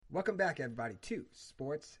Welcome back, everybody, to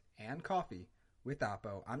Sports and Coffee with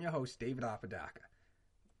Oppo. I'm your host, David Apodaca.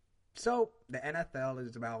 So, the NFL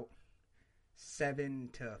is about 7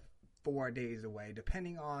 to 4 days away,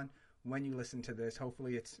 depending on when you listen to this.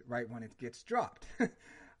 Hopefully, it's right when it gets dropped.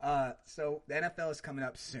 So, the NFL is coming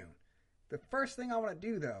up soon. The first thing I want to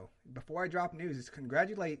do, though, before I drop news, is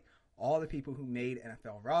congratulate all the people who made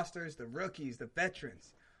NFL rosters, the rookies, the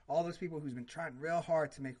veterans, all those people who's been trying real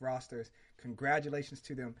hard to make rosters. Congratulations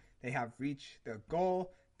to them. They have reached their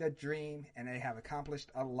goal, their dream, and they have accomplished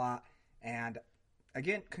a lot. And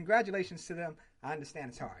again, congratulations to them. I understand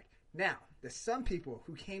it's hard. Now, there's some people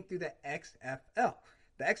who came through the XFL.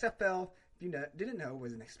 The XFL, if you didn't know,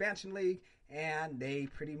 was an expansion league, and they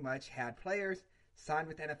pretty much had players signed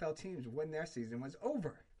with NFL teams when their season was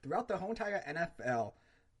over. Throughout the whole entire NFL,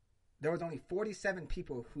 there was only 47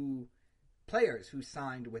 players who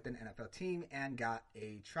signed with an NFL team and got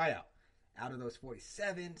a tryout. Out of those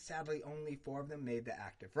 47, sadly, only 4 of them made the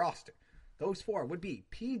active roster. Those 4 would be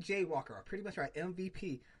P.J. Walker, pretty much our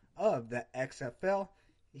MVP of the XFL.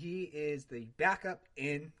 He is the backup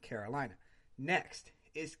in Carolina. Next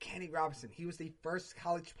is Kenny Robinson. He was the first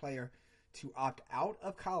college player to opt out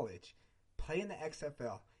of college, play in the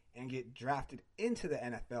XFL, and get drafted into the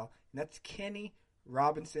NFL. And that's Kenny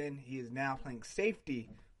Robinson. He is now playing safety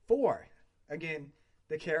for, again,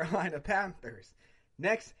 the Carolina Panthers.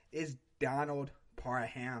 Next is Donald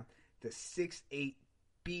Parham, the 6'8"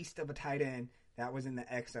 beast of a tight end that was in the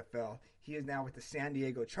XFL. He is now with the San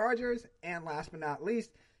Diego Chargers. And last but not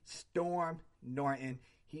least, Storm Norton.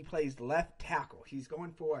 He plays left tackle. He's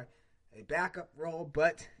going for a backup role,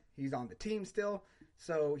 but he's on the team still,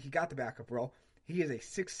 so he got the backup role. He is a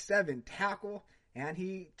 6'7" tackle, and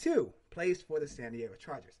he, too, plays for the San Diego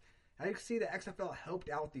Chargers. Now you can see the XFL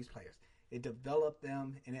helped out these players. It developed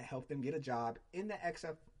them, and it helped them get a job in the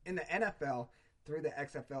NFL through the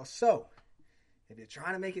XFL. So, if you're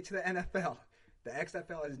trying to make it to the NFL, the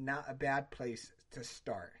XFL is not a bad place to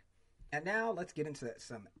start. And now let's get into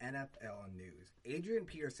some NFL news. Adrian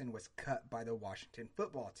Peterson was cut by the Washington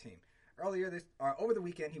football team. Over the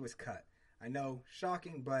weekend, he was cut. I know,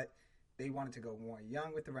 shocking, but they wanted to go more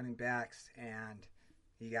young with the running backs, and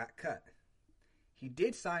he got cut. He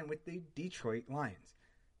did sign with the Detroit Lions.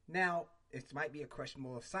 Now, it might be a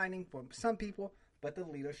questionable signing for some people, but the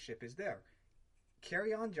leadership is there.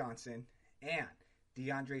 Kerryon Johnson and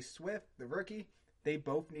DeAndre Swift, the rookie, they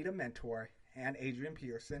both need a mentor, and Adrian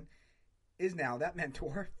Peterson is now that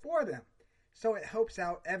mentor for them. So it helps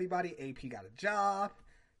out everybody. AP got a job,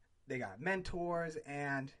 they got mentors,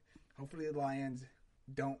 and hopefully the Lions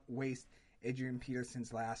don't waste Adrian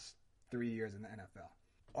Peterson's last 3 years in the NFL.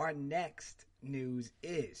 Our next news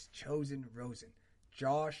is Chosen Rosen.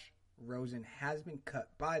 Josh Rosen has been cut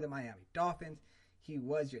by the Miami Dolphins. He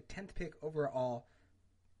was your 10th pick overall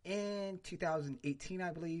in 2018,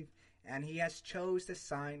 I believe, and he has chose to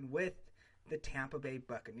sign with the Tampa Bay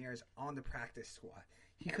Buccaneers on the practice squad.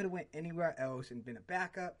 He could have went anywhere else and been a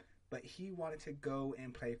backup, but he wanted to go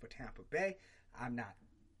and play for Tampa Bay.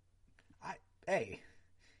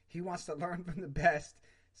 He wants to learn from the best,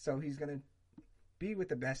 so he's going to be with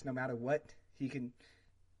the best no matter what he can.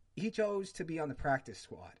 He chose to be on the practice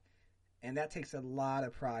squad, and that takes a lot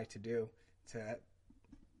of pride to do, to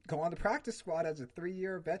go on the practice squad as a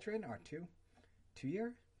 3-year veteran, or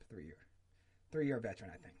 3-year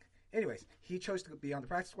veteran, I think. Anyways, he chose to be on the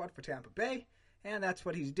practice squad for Tampa Bay, and that's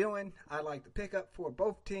what he's doing. I like the pickup for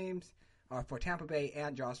both teams, for Tampa Bay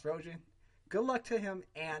and Josh Rosen. Good luck to him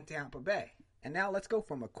and Tampa Bay. And now let's go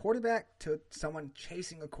from a quarterback to someone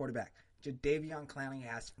chasing a quarterback. Jadeveon Clowney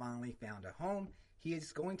has finally found a home. He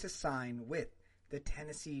is going to sign with the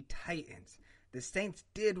Tennessee Titans. The Saints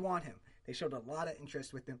did want him. They showed a lot of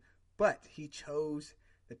interest with him, but he chose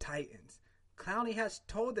the Titans. Clowney has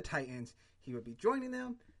told the Titans he would be joining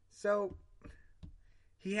them, so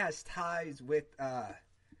he has ties with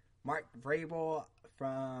Mark Vrabel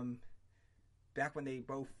from back when they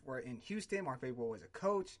both were in Houston. Mark Vrabel was a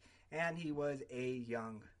coach, and he was a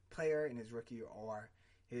young player in his rookie or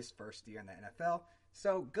his first year in the NFL.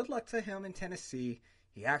 So good luck to him in Tennessee.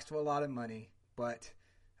 He asked for a lot of money, but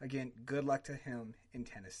again, good luck to him in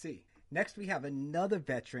Tennessee. Next, we have another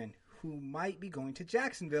veteran who might be going to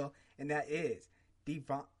Jacksonville, and that is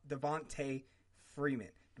Devontae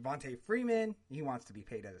Freeman. Devontae Freeman, he wants to be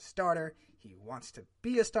paid as a starter. He wants to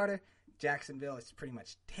be a starter. Jacksonville is pretty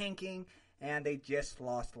much tanking, and they just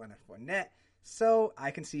lost Leonard Fournette. So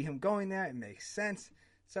I can see him going there. It makes sense.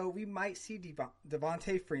 So we might see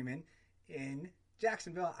Devontae Freeman in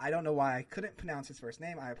Jacksonville. I don't know why I couldn't pronounce his first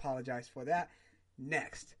name. I apologize for that.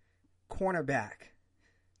 Next, cornerback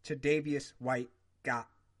Tre'Davious White got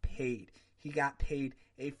paid. he got paid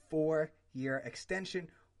a 4-year extension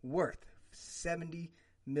worth $70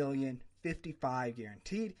 million, 55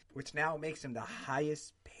 guaranteed, which now makes him the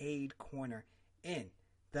highest paid corner in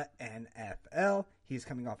the NFL. He's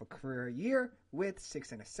coming off a career year with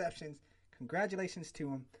 6 interceptions. Congratulations to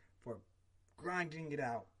him for grinding it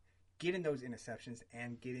out, getting those interceptions,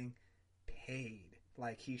 and getting paid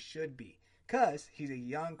like he should be. Because he's a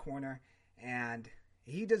young corner, and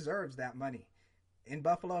he deserves that money. In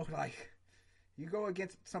Buffalo, like, you go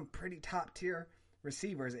against some pretty top-tier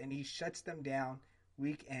receivers, and he shuts them down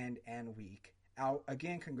week in and week out.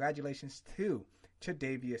 Again, congratulations to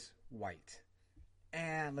Tre'Davious White.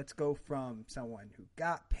 And let's go from someone who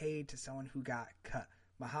got paid to someone who got cut.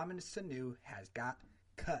 Mohamed Sanu has got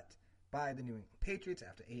cut by the New England Patriots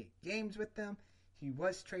after 8 games with them. He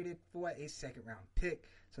was traded for a second-round pick,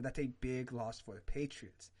 so that's a big loss for the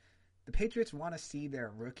Patriots. The Patriots want to see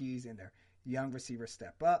their rookies and their young receivers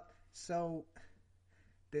step up, so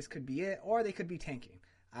this could be it, or they could be tanking.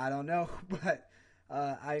 I don't know, but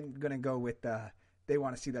I'm going to go with they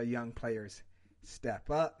want to see the young players step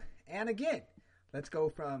up. And again, let's go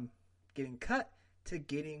from getting cut to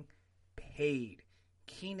getting paid.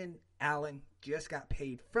 Keenan Allen just got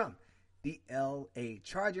paid from the LA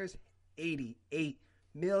Chargers, $88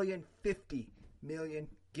 million, $50 million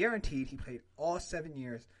guaranteed. He played all 7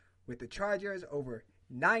 years with the Chargers, over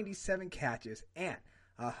 97 catches and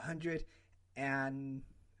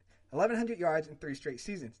 1,100 yards in 3 straight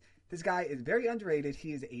seasons. This guy is very underrated.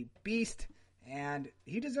 He is a beast, and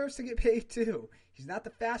he deserves to get paid too. He's not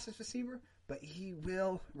the fastest receiver, but he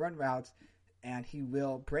will run routes, and he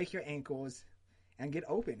will break your ankles and get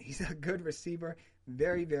open. He's a good receiver,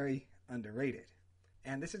 very, very underrated.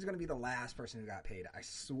 And this is going to be the last person who got paid. I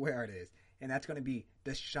swear it is. And that's going to be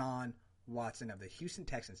Deshaun Watson of the Houston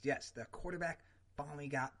Texans. Yes, the quarterback finally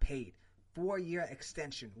got paid. 4-year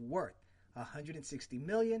extension worth $160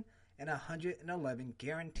 million and $111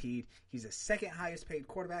 guaranteed. He's the second highest paid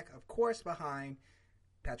quarterback, of course, behind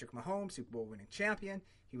Patrick Mahomes, Super Bowl winning champion.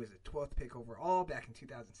 He was the 12th pick overall back in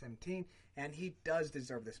 2017, and he does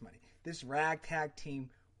deserve this money. This ragtag team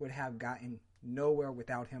would have gotten nowhere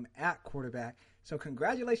without him at quarterback, so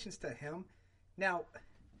congratulations to him. Now,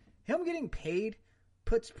 him getting paid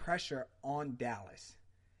puts pressure on Dallas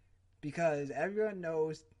because everyone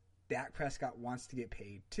knows Dak Prescott wants to get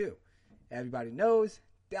paid too. Everybody knows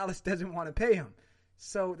Dallas doesn't want to pay him.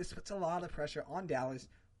 So this puts a lot of pressure on Dallas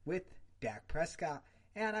with Dak Prescott.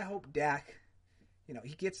 And I hope Dak,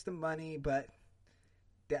 he gets the money, but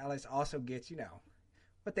Dallas also gets,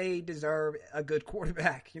 what they deserve, a good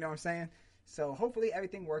quarterback. You know what I'm saying? So hopefully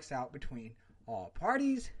everything works out between all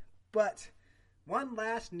parties. But one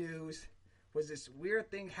last news was this weird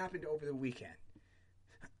thing happened over the weekend.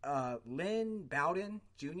 Lynn Bowden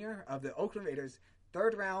Jr. of the Oakland Raiders,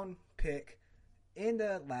 3rd round pick in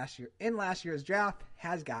last year's draft,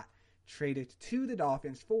 has got traded to the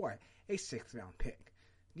Dolphins for a 6th round pick.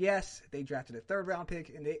 Yes, they drafted a 3rd round pick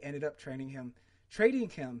and they ended up trading him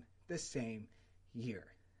the same year.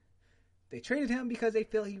 They traded him because they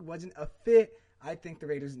feel he wasn't a fit. I think the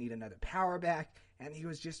Raiders need another power back, and he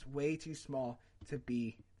was just way too small to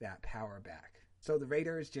be that power back. So the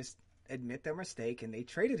Raiders just admit their mistake, and they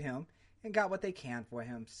traded him and got what they can for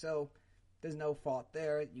him. So there's no fault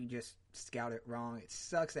there. You just scout it wrong. It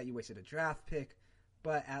sucks that you wasted a draft pick,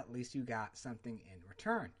 but at least you got something in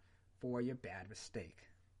return for your bad mistake.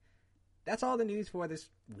 That's all the news for this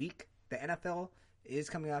week. The NFL is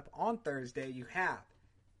coming up on Thursday. You have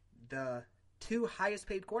the 2 highest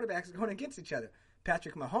paid quarterbacks going against each other.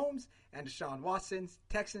 Patrick Mahomes and Deshaun Watson's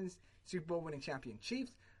Texans, Super Bowl winning champion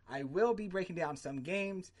Chiefs. I will be breaking down some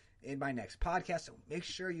games in my next podcast, so make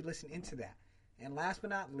sure you listen into that. And last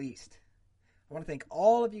but not least, I want to thank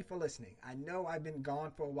all of you for listening. I know I've been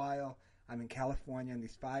gone for a while. I'm in California, and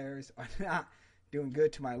these fires are not doing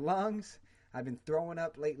good to my lungs. I've been throwing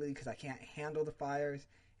up lately because I can't handle the fires,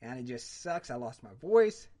 and it just sucks. I lost my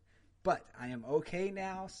voice, but I am okay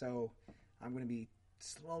now, so I'm going to be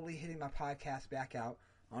slowly hitting my podcast back out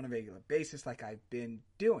on a regular basis like I've been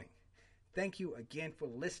doing. Thank you again for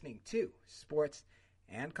listening to Sports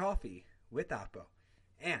and Coffee with Oppo.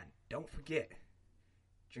 And don't forget,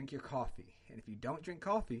 drink your coffee. And if you don't drink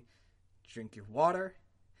coffee, drink your water.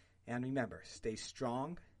 And remember, stay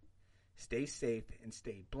strong, stay safe, and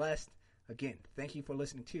stay blessed. Again, thank you for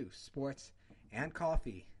listening to Sports and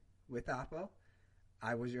Coffee with Oppo.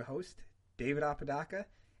 I was your host, David Apodaca,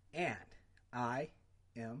 and I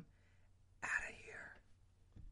am